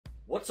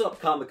What's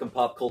up, comic and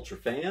pop culture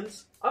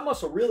fans? I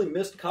must have really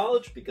missed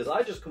college because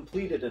I just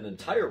completed an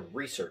entire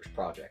research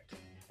project.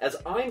 As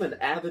I'm an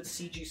avid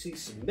CGC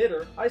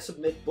submitter, I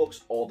submit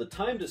books all the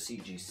time to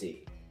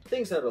CGC.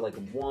 Things that are like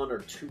 1 or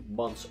 2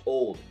 months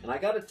old, and I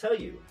gotta tell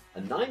you,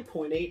 a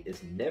 9.8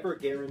 is never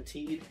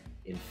guaranteed.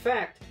 In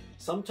fact,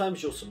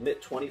 sometimes you'll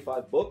submit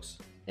 25 books,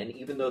 and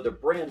even though they're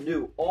brand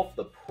new, off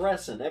the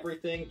press and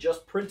everything,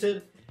 just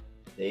printed,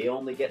 they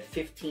only get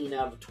 15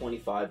 out of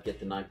 25 get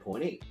the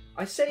 9.8.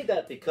 I say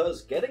that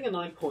because getting a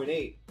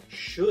 9.8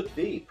 should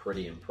be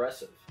pretty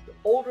impressive. The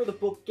older the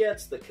book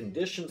gets, the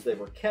conditions they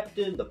were kept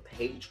in, the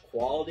page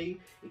quality,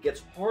 it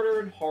gets harder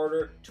and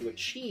harder to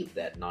achieve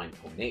that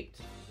 9.8.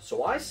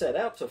 So I set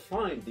out to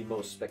find the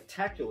most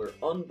spectacular,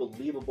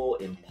 unbelievable,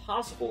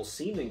 impossible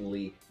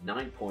seemingly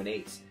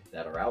 9.8s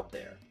that are out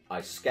there. I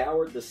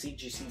scoured the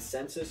CGC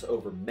census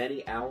over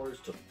many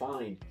hours to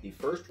find the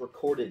first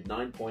recorded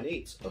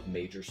 9.8s of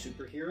major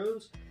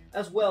superheroes,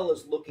 as well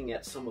as looking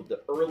at some of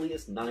the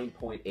earliest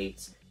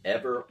 9.8s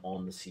ever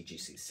on the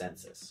CGC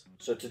census.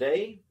 So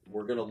today,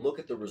 we're going to look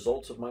at the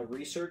results of my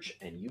research,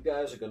 and you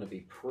guys are going to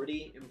be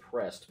pretty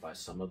impressed by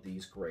some of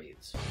these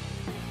grades.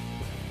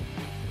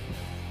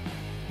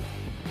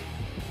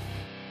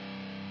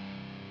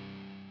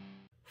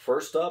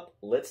 First up,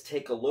 let's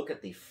take a look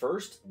at the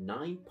first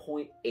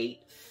 9.8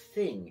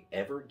 thing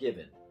ever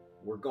given.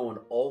 We're going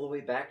all the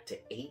way back to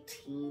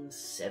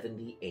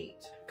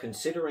 1878.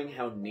 Considering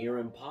how near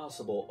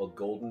impossible a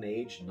golden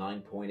age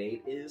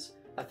 9.8 is,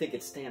 I think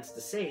it stands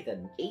to say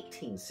that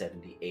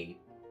 1878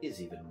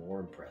 is even more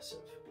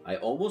impressive. I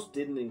almost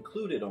didn't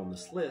include it on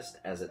this list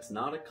as it's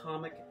not a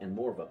comic and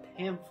more of a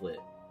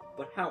pamphlet,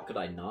 but how could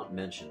I not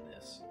mention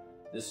this?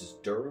 This is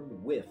Durham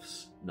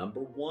Whiffs,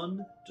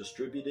 #1,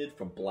 distributed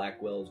from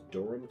Blackwell's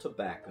Durham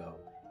Tobacco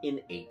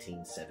in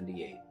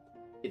 1878.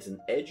 It's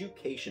an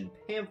education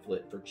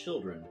pamphlet for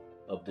children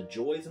of the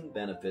joys and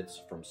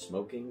benefits from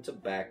smoking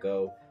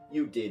tobacco.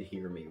 You did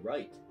hear me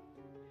right.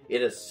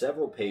 It has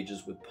several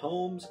pages with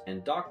poems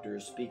and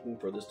doctors speaking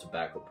for this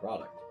tobacco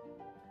product.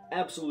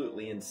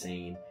 Absolutely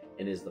insane,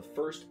 and is the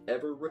first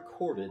ever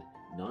recorded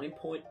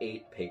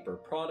 9.8 paper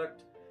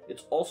product.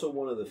 It's also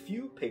one of the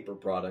few paper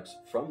products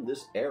from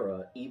this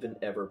era even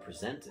ever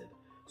presented,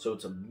 so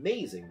it's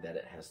amazing that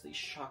it has the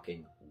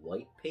shocking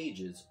white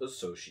pages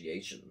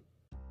association.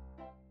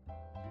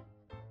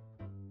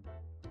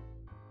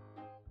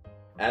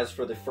 As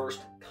for the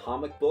first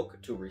comic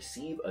book to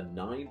receive a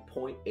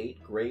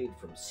 9.8 grade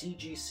from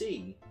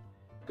CGC,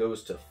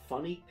 goes to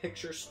Funny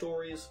Picture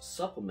Stories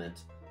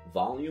Supplement,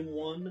 Volume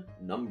 1,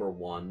 Number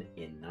 1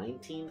 in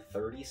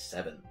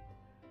 1937.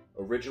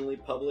 Originally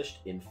published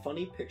in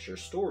Funny Picture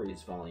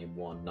Stories Volume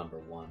 1, Number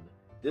 1,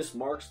 this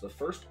marks the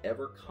first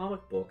ever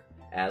comic book,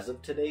 as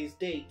of today's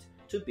date,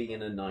 to be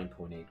in a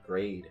 9.8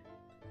 grade.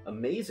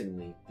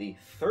 Amazingly, the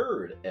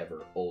third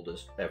ever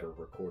oldest ever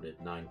recorded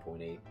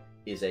 9.8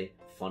 is a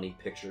Funny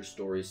Picture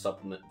Stories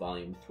Supplement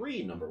Volume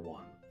 3, Number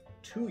 1,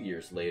 2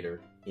 years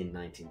later in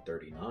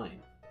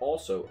 1939.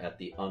 Also at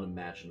the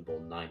unimaginable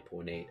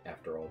 9.8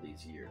 after all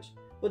these years.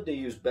 Would they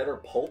use better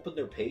pulp in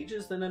their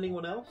pages than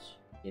anyone else?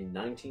 In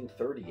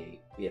 1938,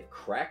 we have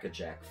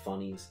Crackerjack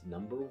Funnies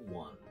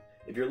 #1.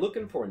 If you're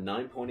looking for a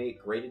 9.8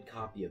 graded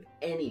copy of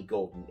any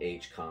Golden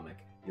Age comic,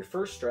 your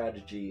first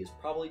strategy is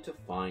probably to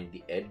find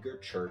the Edgar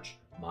Church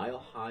Mile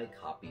High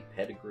Copy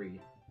Pedigree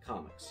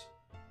comics.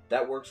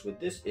 That works with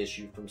this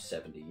issue from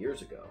 70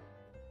 years ago.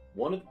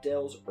 One of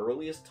Dell's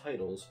earliest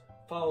titles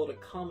followed a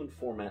common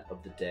format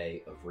of the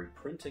day of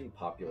reprinting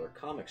popular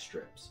comic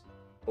strips.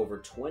 Over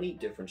 20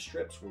 different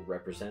strips were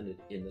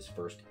represented in this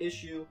first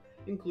issue,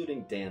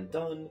 including Dan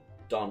Dunn,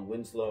 Don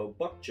Winslow,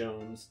 Buck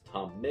Jones,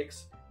 Tom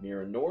Mix,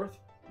 Mira North,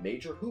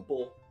 Major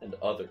Hoople, and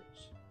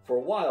others. For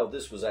a while,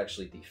 this was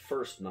actually the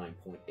first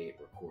 9.8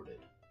 recorded,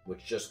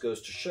 which just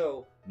goes to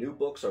show new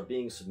books are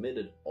being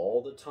submitted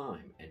all the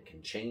time and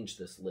can change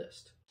this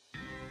list.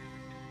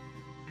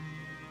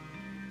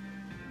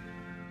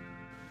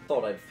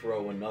 Thought I'd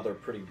throw another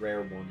pretty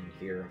rare one in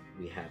here.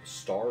 We have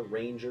Star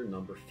Ranger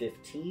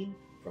 #15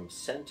 from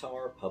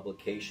Centaur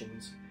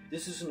Publications.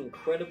 This is an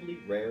incredibly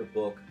rare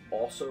book,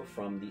 also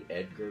from the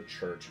Edgar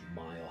Church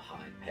Mile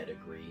High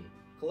Pedigree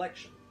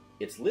collection.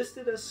 It's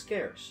listed as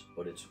scarce,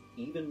 but it's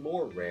even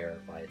more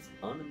rare by its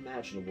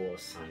unimaginable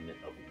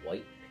assignment of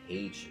white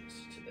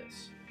pages to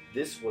this.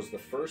 This was the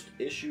first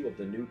issue of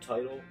the new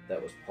title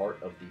that was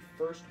part of the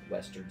first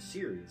Western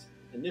series,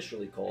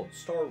 initially called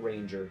Star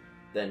Ranger,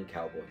 then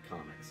Cowboy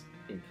Comics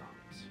in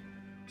comics.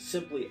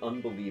 Simply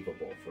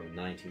unbelievable for a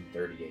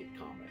 1938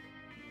 comic.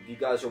 If you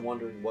guys are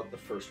wondering what the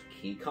first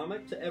key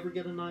comic to ever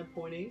get a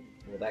 9.8,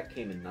 well, that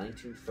came in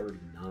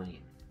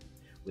 1939.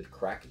 With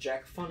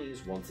Crackerjack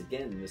Funnies once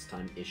again, this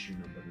time issue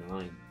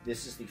 #9.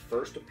 This is the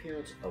first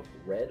appearance of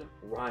Red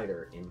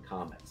Ryder in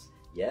comics.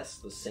 Yes,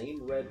 the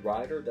same Red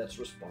Ryder that's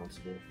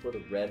responsible for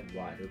the Red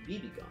Ryder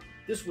BB gun.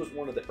 This was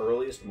one of the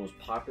earliest, most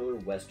popular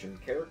Western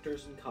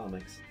characters in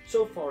comics.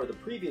 So far, the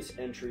previous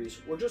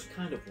entries were just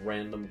kind of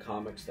random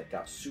comics that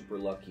got super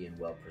lucky and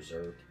well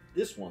preserved.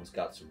 This one's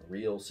got some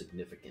real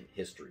significant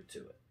history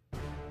to it.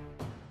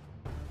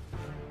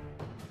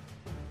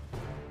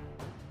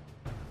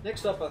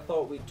 Next up, I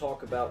thought we'd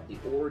talk about the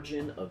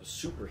origin of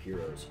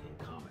superheroes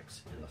in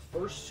comics, and the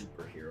first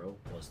superhero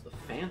was the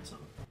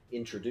Phantom,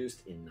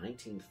 introduced in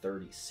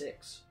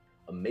 1936.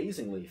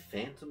 Amazingly,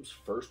 Phantom's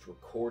first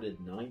recorded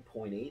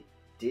 9.8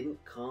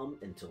 didn't come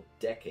until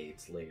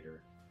decades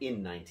later,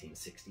 in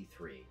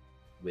 1963,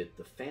 with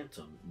The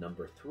Phantom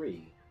number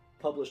 3,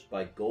 published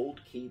by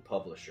Gold Key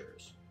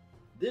Publishers.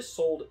 This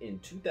sold in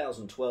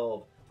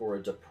 2012 for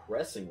a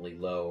depressingly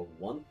low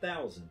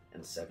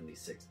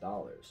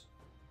 $1,076.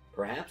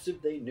 Perhaps if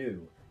they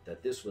knew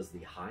that this was the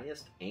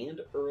highest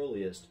and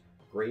earliest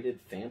graded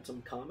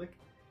Phantom comic,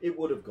 it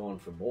would have gone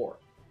for more.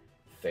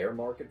 Fair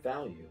market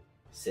value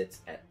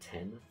sits at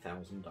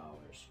 $10,000.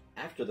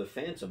 After the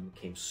Phantom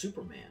came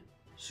Superman.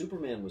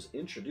 Superman was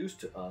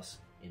introduced to us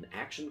in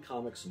Action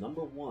Comics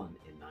number 1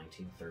 in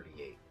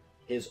 1938.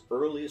 His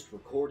earliest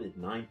recorded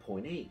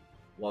 9.8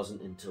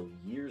 wasn't until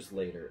years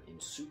later in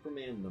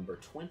Superman number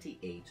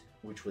 28,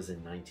 which was in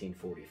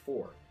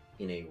 1944,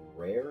 in a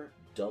rare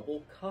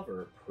double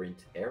cover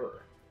print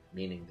error,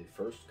 meaning the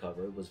first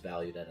cover was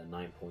valued at a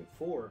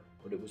 9.4,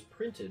 but it was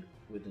printed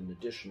with an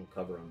additional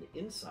cover on the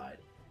inside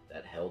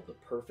that held the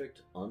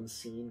perfect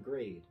unseen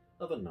grade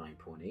of a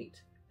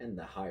 9.8, and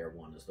the higher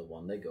one is the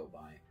one they go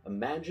by.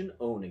 Imagine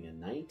owning a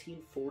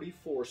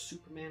 1944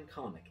 Superman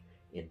comic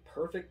in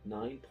perfect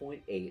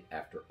 9.8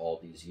 after all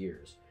these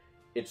years.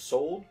 It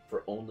sold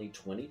for only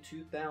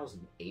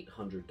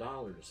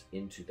 $22,800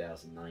 in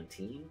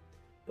 2019,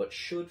 but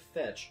should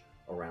fetch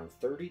around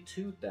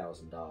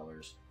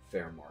 $32,000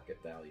 fair market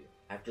value.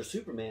 After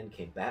Superman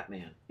came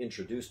Batman,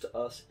 introduced to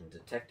us in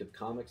Detective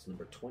Comics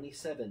number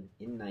 27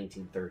 in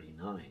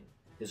 1939.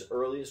 His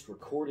earliest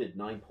recorded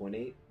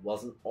 9.8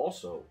 wasn't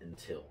also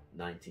until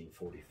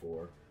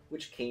 1944,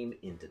 which came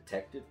in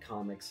Detective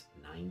Comics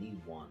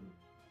 91.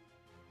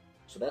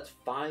 So that's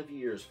 5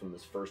 years from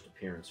this first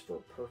appearance for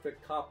a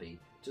perfect copy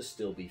to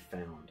still be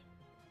found.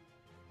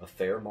 A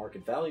fair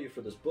market value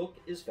for this book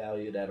is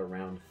valued at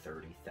around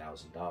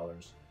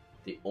 $30,000.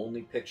 The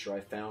only picture I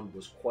found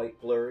was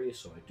quite blurry,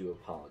 so I do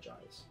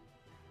apologize.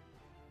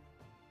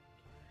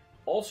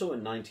 Also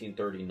in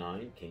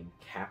 1939 came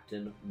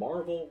Captain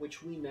Marvel,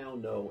 which we now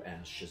know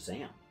as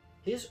Shazam.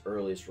 His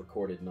earliest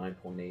recorded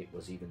 9.8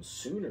 was even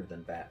sooner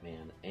than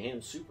Batman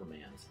and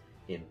Superman's,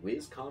 in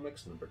Whiz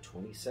Comics number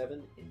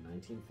 27 in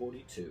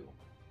 1942.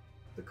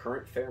 The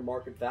current fair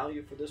market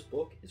value for this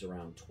book is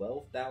around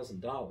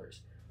 $12,000,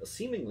 a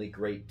seemingly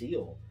great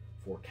deal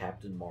for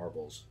Captain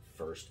Marvel's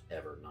first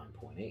ever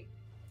 9.8.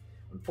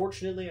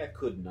 Unfortunately, I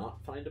could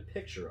not find a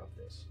picture of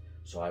this,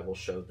 so I will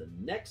show the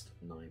next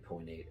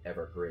 9.8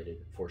 ever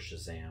graded for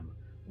Shazam,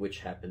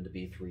 which happened to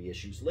be 3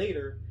 issues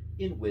later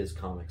in Whiz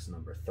Comics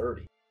number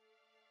 30.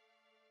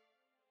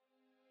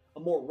 A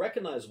more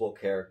recognizable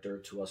character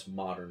to us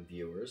modern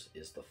viewers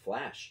is the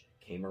Flash.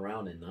 Came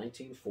around in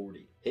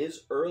 1940.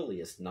 His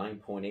earliest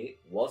 9.8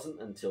 wasn't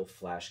until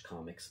Flash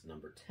Comics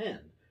number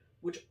 10,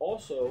 which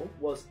also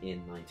was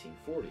in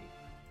 1940.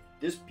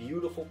 This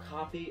beautiful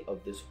copy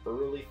of this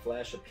early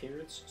Flash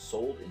appearance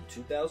sold in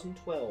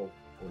 2012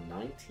 for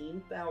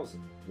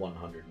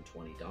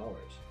 $19,120.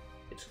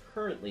 It's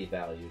currently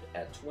valued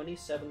at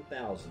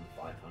 $27,500.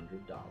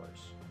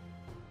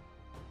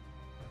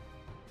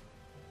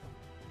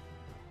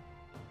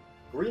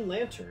 Green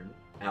Lantern,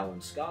 Alan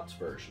Scott's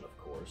version of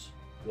course,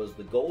 was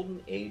the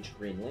Golden Age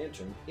Green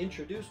Lantern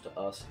introduced to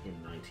us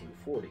in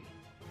 1940.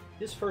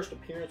 His first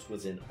appearance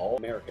was in All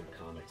American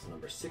Comics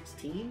number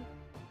 16,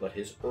 but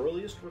his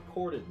earliest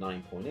recorded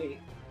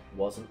 9.8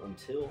 wasn't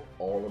until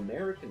All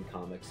American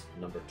Comics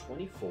number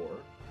 24,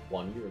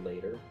 1 year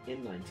later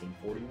in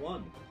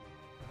 1941.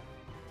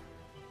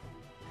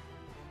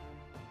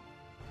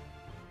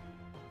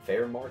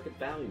 Fair market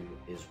value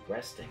is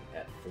resting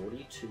at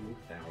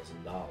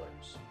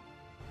 $42,000.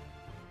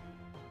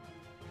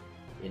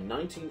 In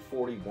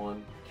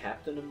 1941,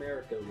 Captain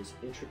America was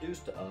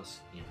introduced to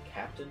us in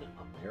Captain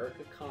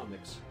America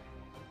Comics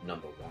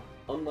number 1.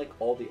 Unlike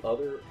all the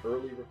other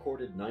early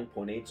recorded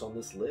 9.8s on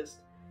this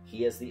list,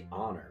 he has the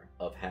honor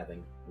of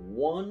having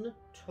one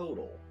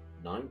total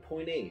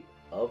 9.8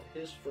 of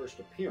his first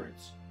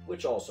appearance,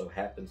 which also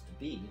happens to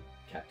be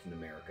Captain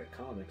America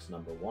Comics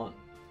number 1.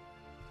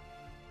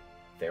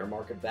 Fair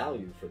market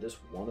value for this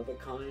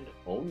one-of-a-kind,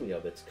 only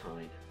of its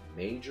kind,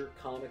 major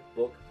comic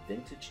book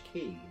vintage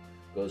key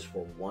goes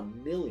for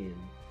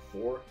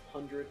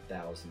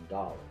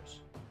 $1,400,000.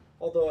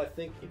 Although I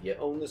think if you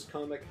own this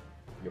comic,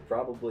 you're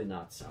probably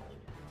not selling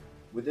it.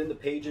 Within the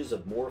pages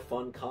of More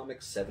Fun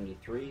Comics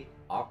 73,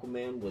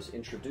 Aquaman was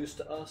introduced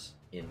to us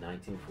in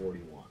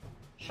 1941.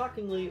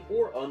 Shockingly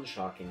or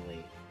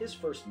unshockingly, his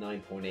first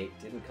 9.8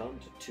 didn't come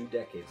to 2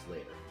 decades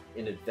later.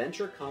 In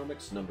Adventure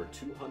Comics number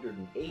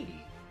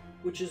 280,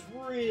 which is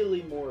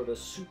really more of a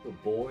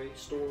Superboy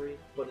story,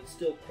 but it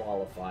still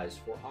qualifies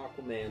for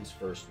Aquaman's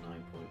first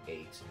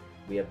 9.8.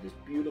 We have this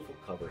beautiful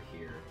cover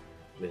here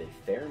with a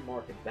fair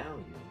market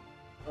value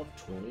of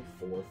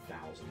 $24,000.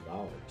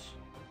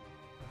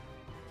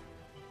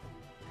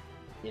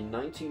 In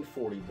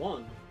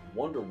 1941,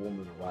 Wonder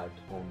Woman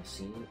arrived on the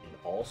scene in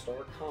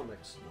All-Star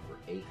Comics number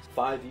 8.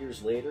 5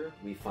 years later,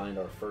 we find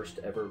our first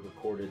ever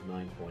recorded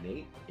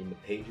 9.8 in the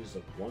pages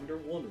of Wonder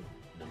Woman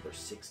number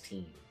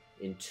 16.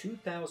 In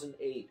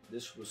 2008,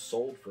 this was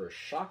sold for a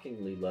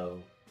shockingly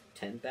low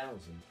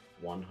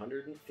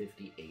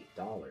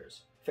 $10,158.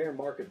 Fair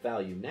market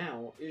value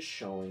now is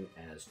showing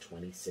as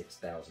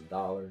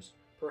 $26,000,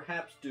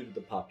 perhaps due to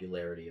the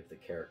popularity of the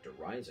character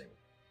rising.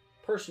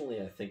 Personally,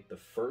 I think the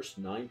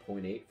first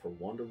 9.8 for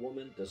Wonder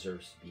Woman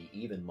deserves to be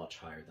even much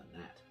higher than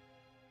that.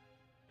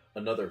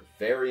 Another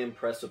very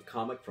impressive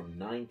comic from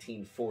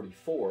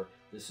 1944,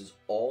 this is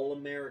All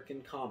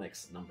American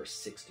Comics number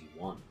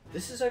 61.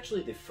 This is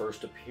actually the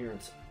first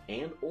appearance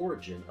and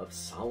origin of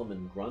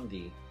Solomon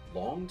Grundy,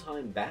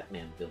 longtime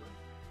Batman villain.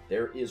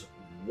 There is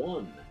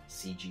one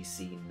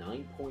CGC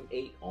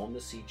 9.8 on the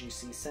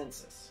CGC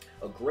census.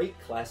 A great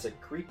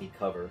classic creepy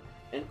cover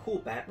and cool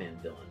Batman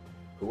villain.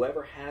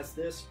 Whoever has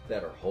this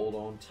better hold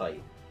on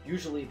tight.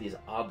 Usually these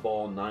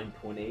oddball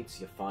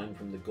 9.8s you find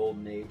from the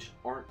Golden Age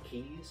aren't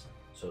keys,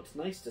 so it's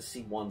nice to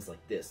see ones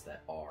like this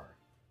that are.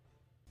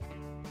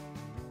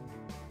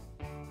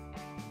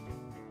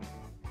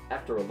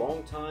 After a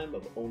long time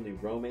of only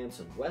romance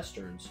and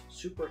westerns,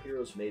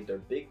 superheroes made their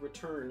big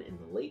return in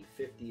the late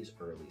 50s,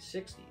 early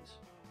 60s.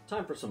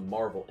 Time for some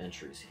Marvel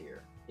entries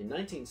here. In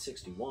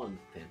 1961,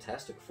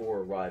 Fantastic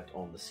Four arrived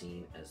on the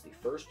scene as the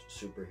first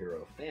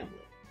superhero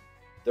family.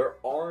 There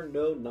are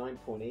no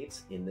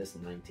 9.8s in this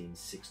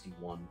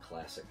 1961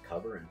 classic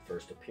cover and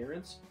first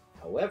appearance.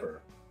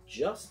 However,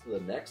 just the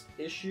next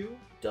issue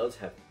does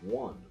have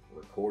one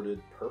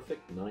recorded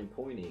perfect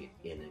 9.8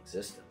 in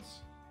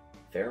existence.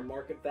 Fair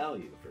market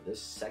value for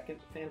this second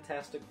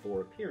Fantastic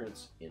Four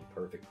appearance in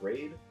perfect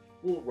grade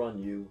will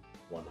run you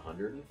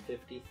 $150,000.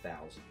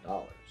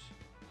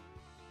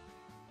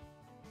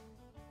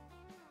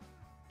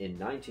 In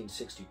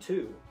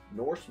 1962,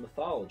 Norse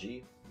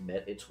mythology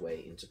met its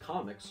way into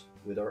comics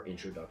with our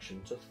introduction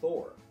to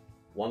Thor.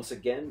 Once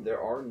again, there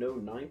are no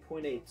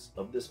 9.8s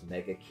of this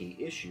mega key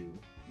issue,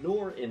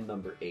 nor in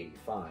number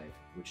 85,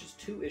 which is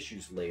 2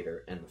 issues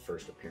later and the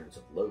first appearance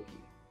of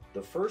Loki.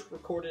 The first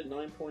recorded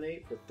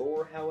 9.8 for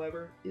Thor,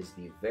 however, is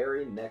the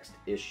very next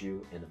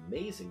issue, and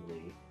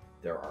amazingly,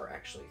 there are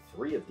actually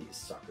 3 of these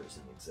suckers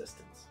in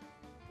existence.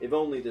 If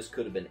only this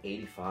could have been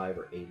 85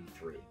 or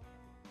 83.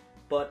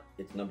 But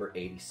it's number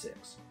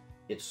 86.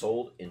 It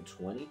sold in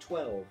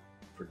 2012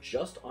 for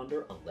just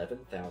under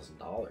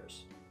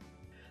 $11,000.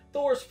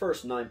 Thor's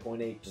first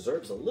 9.8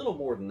 deserves a little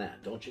more than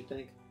that, don't you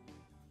think?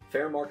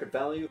 Fair market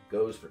value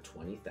goes for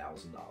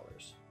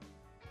 $20,000.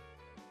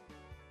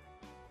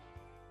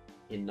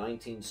 In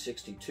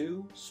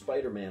 1962,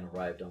 Spider-Man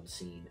arrived on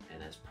scene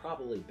and has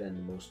probably been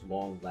the most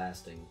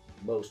long-lasting,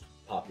 most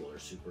popular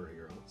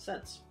superhero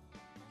since.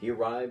 He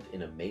arrived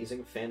in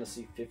Amazing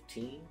Fantasy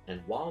 15,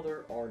 and while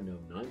there are no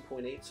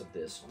 9.8s of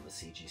this on the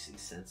CGC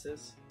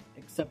census,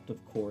 except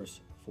of course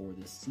for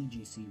the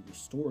CGC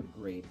restored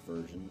grade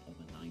version of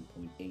a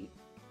 9.8,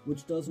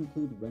 which does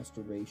include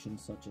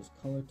restorations such as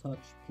color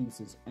touch,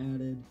 pieces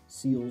added,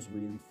 seals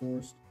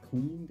reinforced,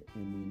 cleaned,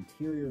 and the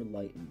interior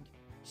lightened.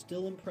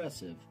 Still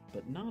impressive,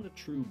 but not a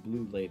true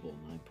blue label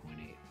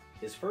 9.8.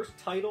 His first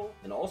title,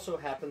 and also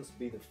happens to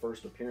be the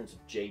first appearance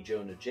of J.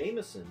 Jonah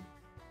Jameson,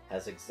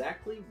 has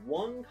exactly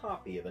one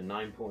copy of a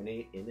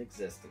 9.8 in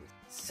existence.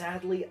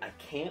 Sadly, I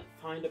can't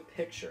find a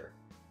picture,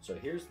 so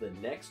here's the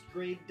next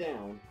grade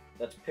down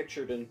that's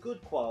pictured in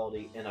good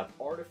quality, and I've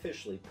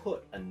artificially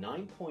put a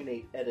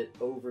 9.8 edit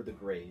over the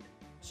grade,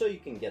 so you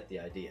can get the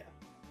idea.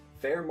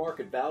 Fair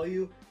market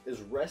value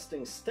is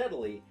resting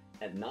steadily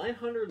at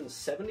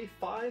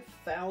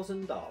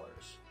 $975,000,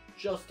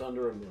 just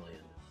under $1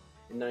 million.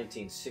 In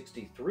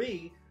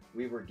 1963,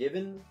 we were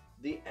given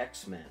the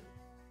X-Men,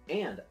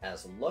 and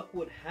as luck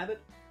would have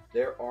it,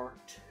 there are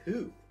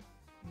 2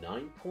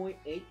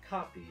 9.8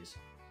 copies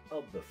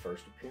of the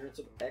first appearance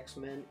of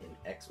X-Men in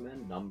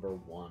X-Men number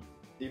 1.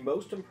 The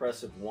most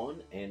impressive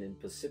one, and in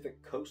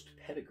Pacific Coast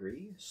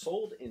pedigree,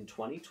 sold in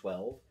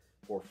 2012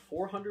 for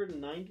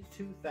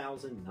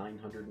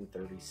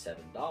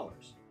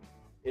 $492,937.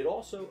 It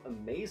also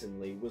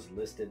amazingly was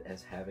listed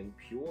as having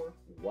pure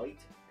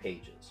white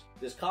pages.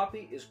 This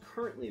copy is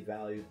currently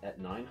valued at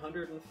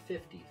 $950,000.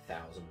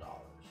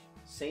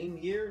 Same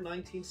year,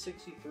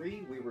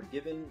 1963, we were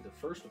given the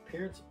first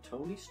appearance of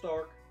Tony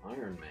Stark,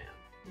 Iron Man,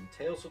 in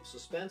Tales of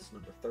Suspense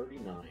number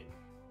 39.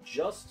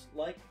 Just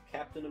like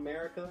Captain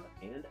America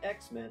and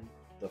X-Men,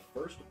 the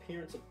first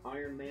appearance of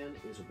Iron Man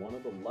is one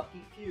of the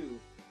lucky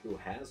few who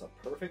has a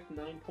perfect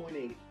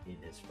 9.8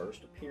 in his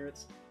first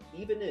appearance,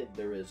 even if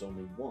there is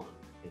only one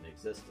in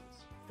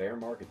existence. Fair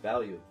market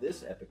value of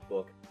this epic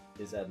book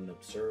is at an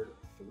absurd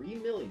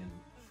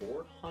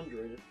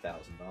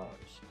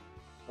 $3,400,000.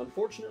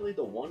 Unfortunately,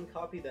 the one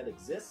copy that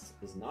exists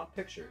is not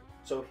pictured,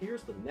 so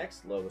here's the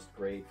next lowest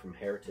grade from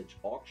Heritage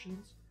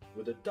Auctions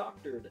with a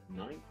doctored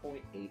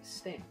 9.8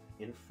 stamp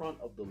in front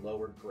of the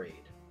lower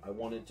grade. I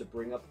wanted to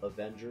bring up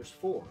Avengers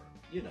 4,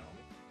 you know,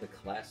 the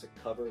classic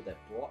cover that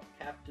brought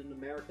Captain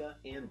America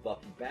and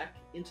Bucky back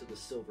into the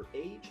Silver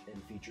Age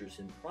and features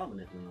him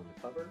prominently on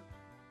the cover.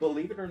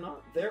 Believe it or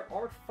not, there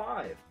are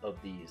 5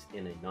 of these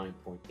in a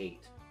 9.8.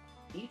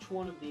 Each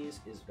one of these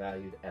is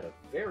valued at a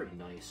very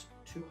nice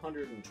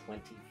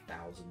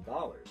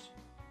 $220,000.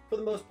 For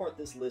the most part,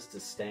 this list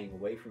is staying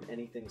away from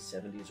anything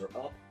 70s or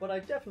up, but I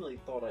definitely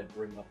thought I'd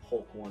bring up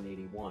Hulk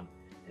 181,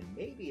 and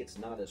maybe it's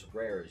not as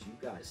rare as you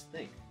guys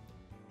think.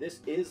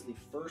 This is the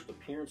first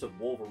appearance of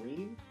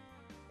Wolverine,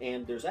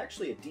 and there's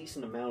actually a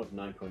decent amount of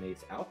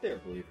 9.8s out there,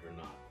 believe it or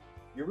not.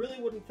 You really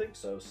wouldn't think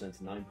so, since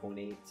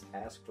 9.8s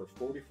ask for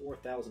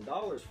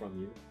 $44,000 from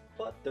you,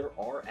 but there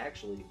are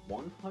actually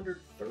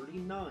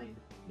 139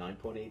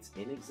 9.8s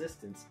in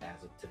existence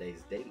as of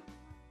today's date.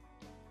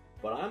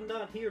 But I'm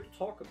not here to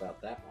talk about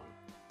that one.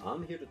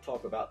 I'm here to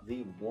talk about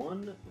the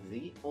one,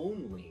 the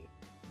only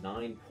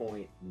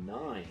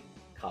 9.9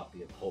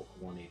 copy of Hulk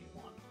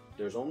 181.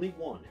 There's only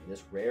one in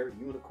this rare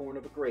unicorn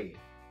of a grade,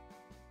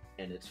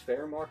 and its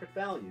fair market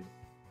value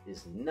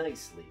is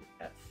nicely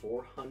at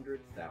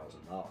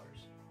 $400,000.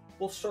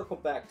 We'll circle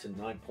back to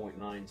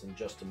 9.9s in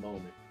just a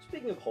moment.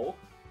 Speaking of Hulk,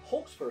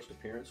 Hulk's first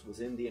appearance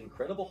was in The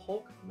Incredible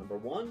Hulk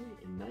 #1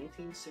 in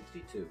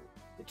 1962.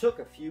 It took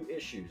a few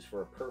issues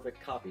for a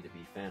perfect copy to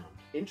be found.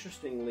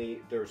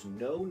 Interestingly, there's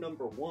no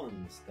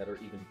 #1s that are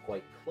even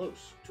quite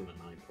close to a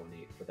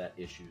 9.8 for that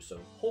issue, so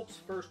Hulk's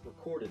first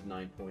recorded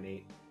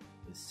 9.8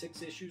 is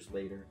 6 issues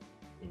later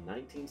in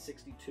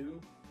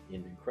 1962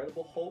 in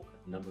Incredible Hulk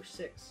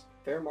 #6.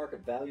 Fair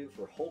market value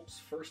for Hulk's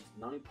first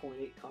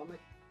 9.8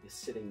 comic is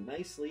sitting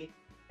nicely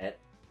at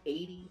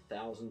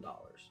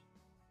 $80,000.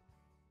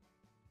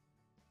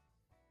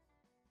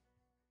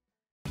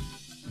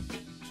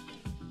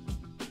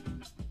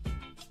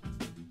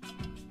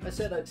 I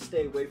said I'd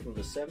stay away from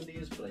the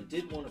 70s, but I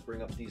did want to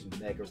bring up these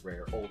mega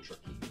rare ultra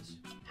keys.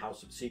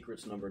 House of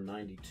Secrets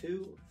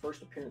 #92,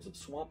 first appearance of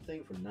Swamp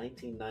Thing from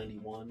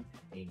 1991,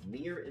 a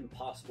near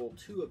impossible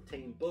to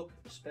obtain book,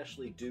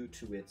 especially due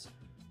to its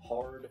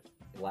hard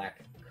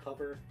black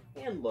cover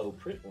and low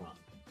print run.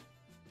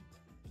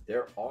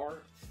 There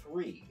are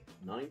 3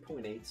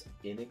 9.8s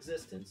in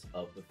existence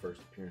of the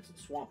first appearance of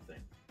Swamp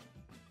Thing.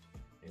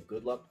 And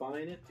good luck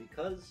buying it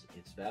because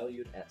it's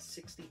valued at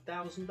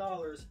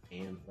 $60,000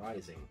 and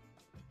rising.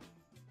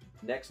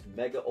 Next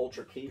mega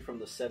ultra key from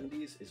the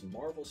 70s is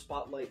Marvel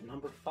Spotlight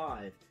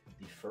 #5,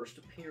 the first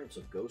appearance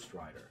of Ghost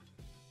Rider.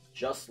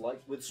 Just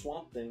like with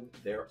Swamp Thing,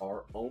 there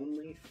are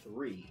only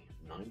 3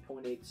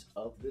 9.8s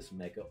of this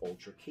mega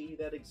ultra key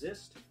that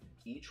exist.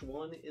 Each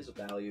one is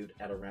valued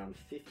at around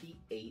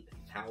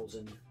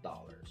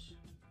 $58,000.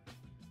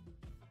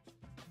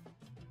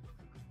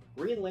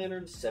 Green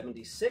Lantern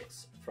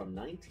 76 from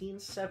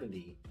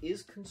 1970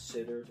 is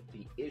considered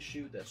the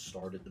issue that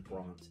started the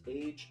Bronze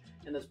Age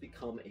and has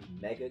become a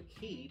mega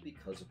key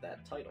because of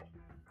that title.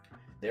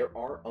 There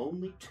are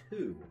only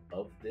 2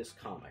 of this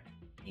comic.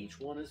 Each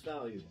one is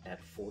valued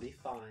at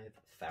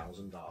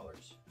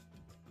 $45,000.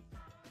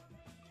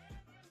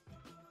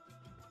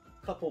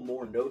 A couple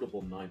more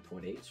notable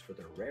 9.8s for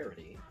their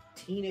rarity.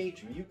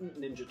 Teenage Mutant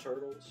Ninja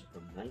Turtles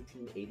from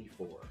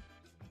 1984.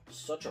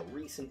 Such a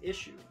recent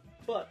issue,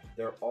 but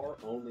there are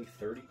only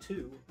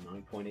 32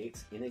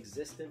 9.8s in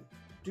existence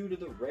due to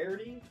the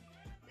rarity,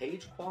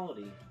 page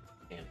quality,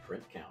 and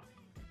print count.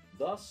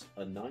 Thus,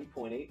 a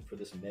 9.8 for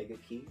this mega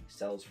key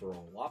sells for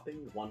a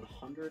whopping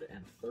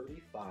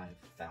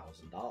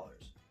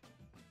 $135,000.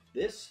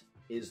 This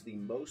is the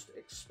most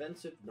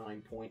expensive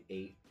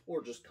 9.8,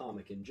 or just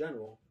comic in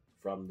general,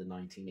 from the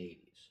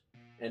 1980s.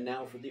 And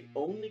now for the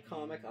only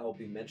comic I will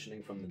be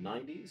mentioning from the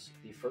 90s,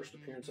 the first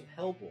appearance of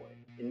Hellboy.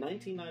 In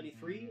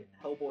 1993,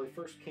 Hellboy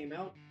first came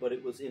out, but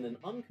it was in an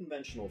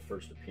unconventional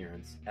first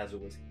appearance as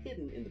it was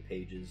hidden in the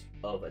pages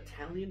of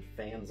Italian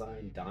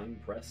fanzine Dime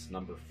Press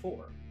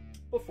 #4,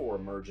 before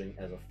emerging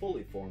as a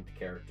fully formed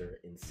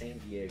character in San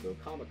Diego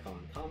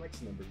Comic-Con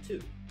Comics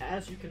 #2.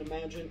 As you can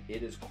imagine,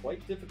 it is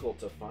quite difficult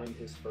to find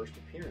his first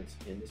appearance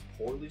in this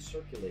poorly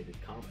circulated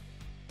comic.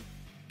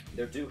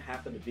 There do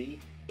happen to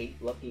be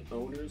 8 lucky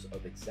owners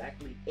of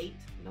exactly 8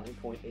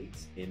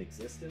 9.8s in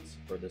existence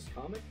for this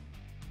comic.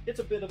 It's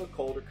a bit of a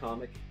colder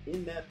comic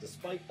in that,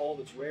 despite all of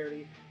its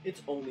rarity,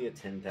 it's only a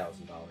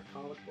 $10,000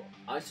 comic book.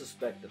 I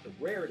suspect that the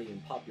rarity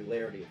and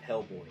popularity of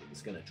Hellboy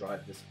is going to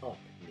drive this up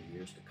in the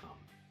years to come.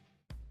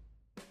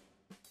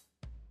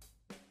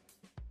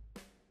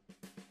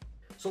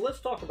 So let's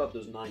talk about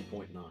those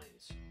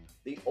 9.9s.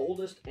 The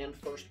oldest and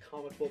first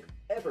comic book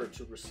ever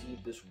to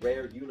receive this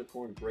rare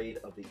unicorn grade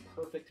of the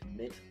perfect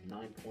mint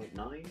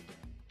 9.9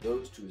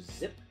 goes to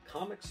Zip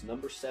Comics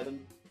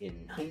 #7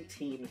 in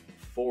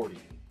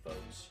 1940,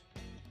 folks.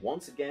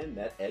 Once again,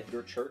 that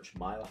Edgar Church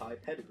Mile High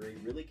pedigree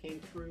really came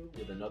through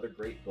with another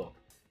great book,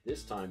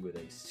 this time with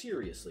a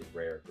seriously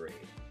rare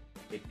grade.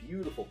 A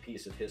beautiful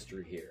piece of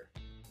history here.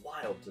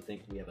 Wild to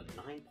think we have a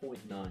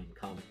 9.9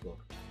 comic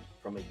book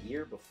from a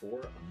year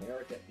before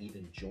America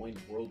even joined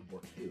World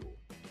War II.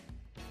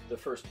 The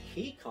first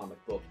key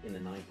comic book in the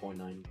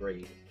 9.9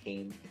 grade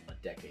came a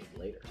decade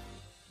later.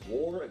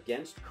 War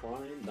Against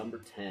Crime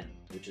number 10,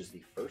 which is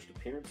the first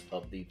appearance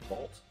of the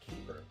Vault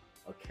Keeper,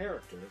 a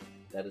character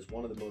that is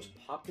one of the most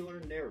popular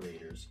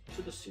narrators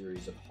to the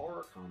series of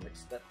horror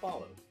comics that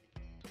followed.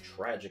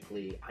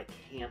 Tragically, I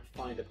can't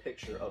find a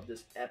picture of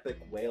this epic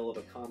whale of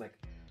a comic,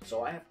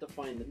 so I have to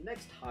find the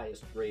next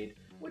highest grade,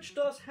 which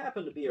does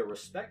happen to be a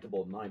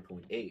respectable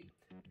 9.8,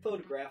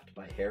 photographed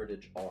by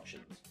Heritage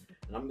Auctions.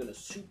 And I'm going to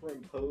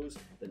superimpose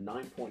the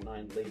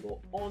 9.9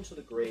 label onto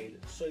the grade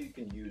so you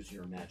can use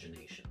your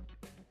imagination.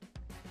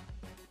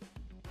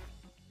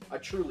 I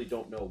truly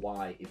don't know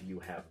why, if you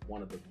have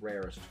one of the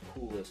rarest,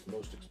 coolest,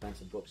 most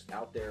expensive books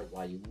out there,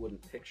 why you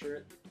wouldn't picture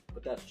it,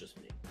 but that's just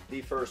me.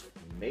 The first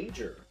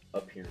major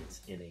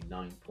appearance in a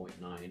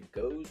 9.9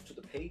 goes to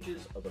the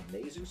pages of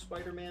Amazing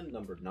Spider-Man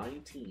number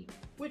 19,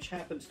 which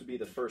happens to be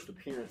the first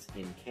appearance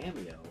in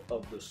cameo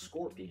of the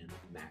Scorpion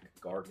Mac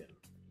Gargan.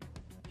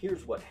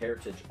 Here's what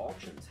Heritage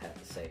Auctions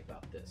had to say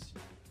about this.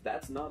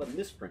 That's not a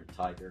misprint,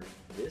 Tiger.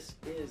 This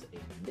is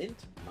a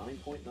mint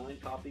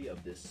 9.9 copy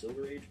of this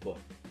Silver Age book.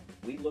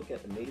 We look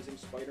at Amazing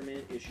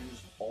Spider-Man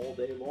issues all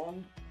day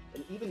long,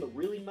 and even the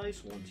really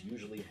nice ones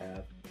usually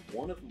have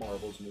one of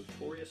Marvel's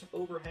notorious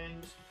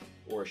overhangs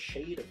or a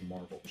shade of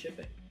Marvel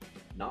chipping.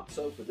 Not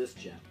so for this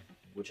gem,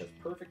 which has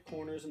perfect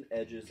corners and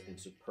edges and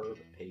superb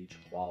page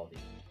quality.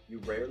 You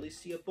rarely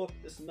see a book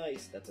this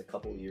nice that's a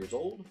couple years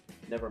old,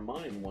 never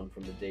mind one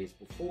from the days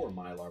before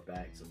Mylar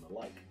bags and the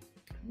like.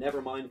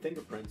 Never mind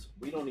fingerprints,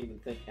 we don't even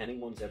think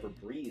anyone's ever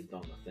breathed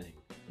on the thing.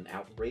 An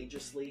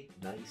outrageously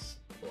nice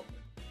book.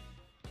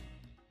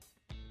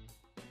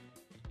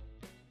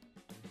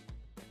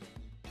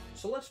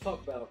 So let's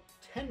talk about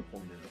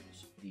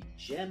 10.0s, the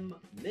gem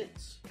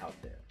mints out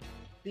there.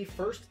 The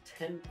first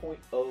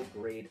 10.0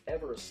 grade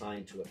ever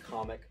assigned to a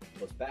comic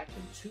was back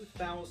in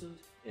 2000,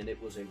 and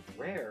it was a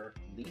rare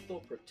Lethal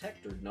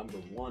Protector number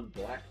 1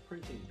 black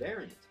printing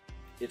variant.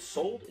 It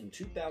sold in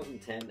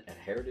 2010 at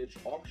Heritage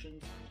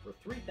Auctions for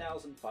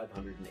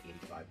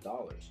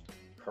 $3,585.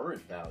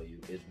 Current value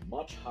is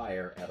much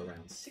higher at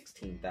around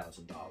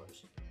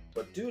 $16,000.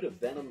 But due to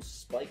Venom's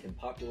spike in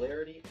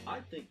popularity, I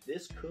think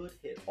this could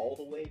hit all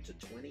the way to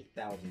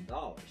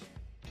 $20,000.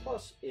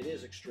 Plus, it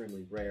is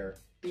extremely rare,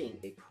 being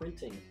a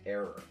printing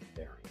error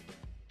variant.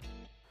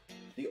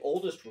 The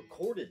oldest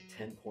recorded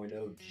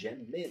 10.0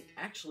 gem mint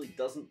actually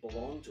doesn't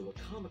belong to a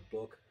comic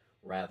book,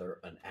 rather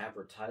an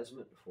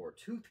advertisement for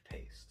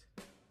toothpaste.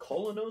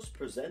 Colonos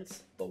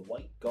presents The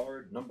White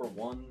Guard number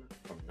 1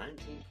 from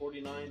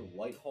 1949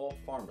 Whitehall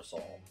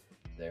Pharmasol.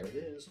 There it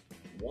is,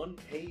 one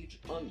page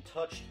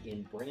untouched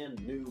in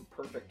brand new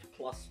perfect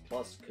plus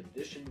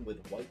condition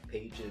with white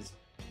pages.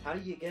 How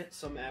do you get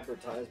some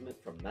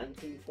advertisement from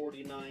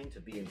 1949 to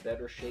be in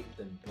better shape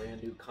than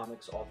brand new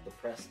comics off the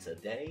press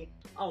today?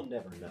 I'll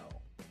never know.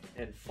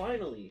 And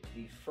finally,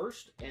 the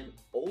first and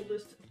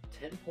oldest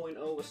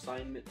 10.0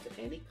 assignment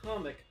to any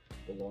comic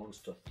belongs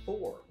to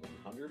Thor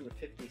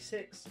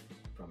 156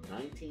 from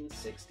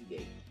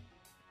 1968.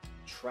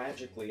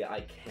 Tragically,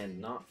 I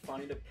cannot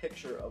find a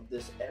picture of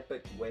this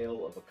epic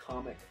whale of a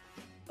comic.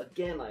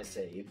 Again, I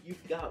say, if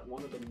you've got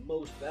one of the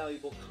most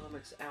valuable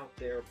comics out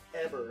there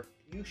ever,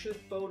 you should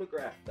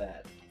photograph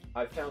that.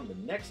 I found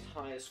the next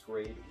highest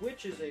grade,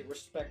 which is a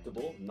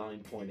respectable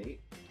 9.8,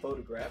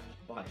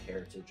 photographed by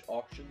Heritage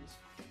Auctions,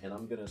 and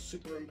I'm going to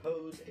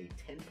superimpose a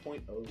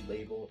 10.0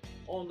 label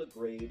on the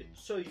grade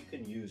so you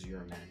can use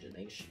your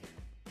imagination.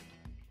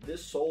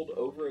 This sold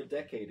over a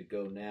decade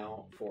ago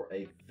now for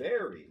a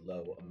very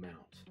low amount.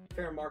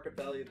 Fair market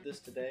value of this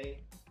today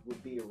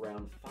would be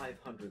around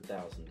 $500,000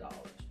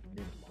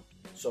 minimum.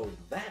 So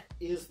that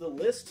is the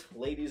list,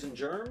 ladies and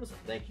germs.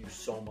 Thank you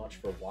so much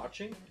for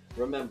watching.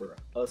 Remember,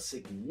 a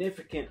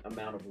significant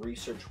amount of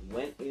research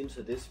went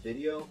into this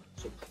video,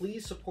 so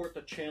please support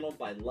the channel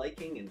by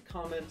liking and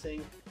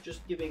commenting,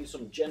 just giving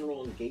some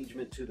general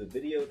engagement to the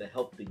video to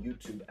help the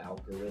YouTube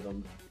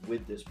algorithm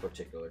with this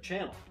particular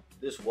channel.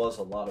 This was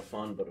a lot of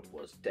fun, but it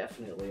was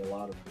definitely a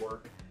lot of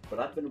work. But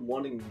I've been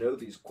wanting to know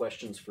these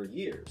questions for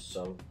years,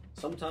 so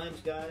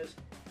sometimes, guys,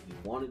 if you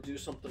want to do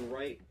something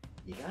right,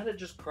 you gotta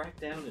just crack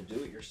down and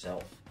do it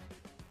yourself.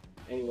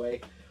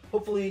 Anyway,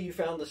 hopefully you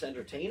found this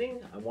entertaining.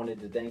 I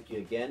wanted to thank you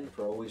again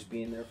for always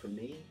being there for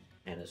me,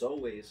 and as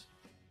always,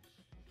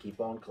 keep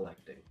on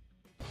collecting.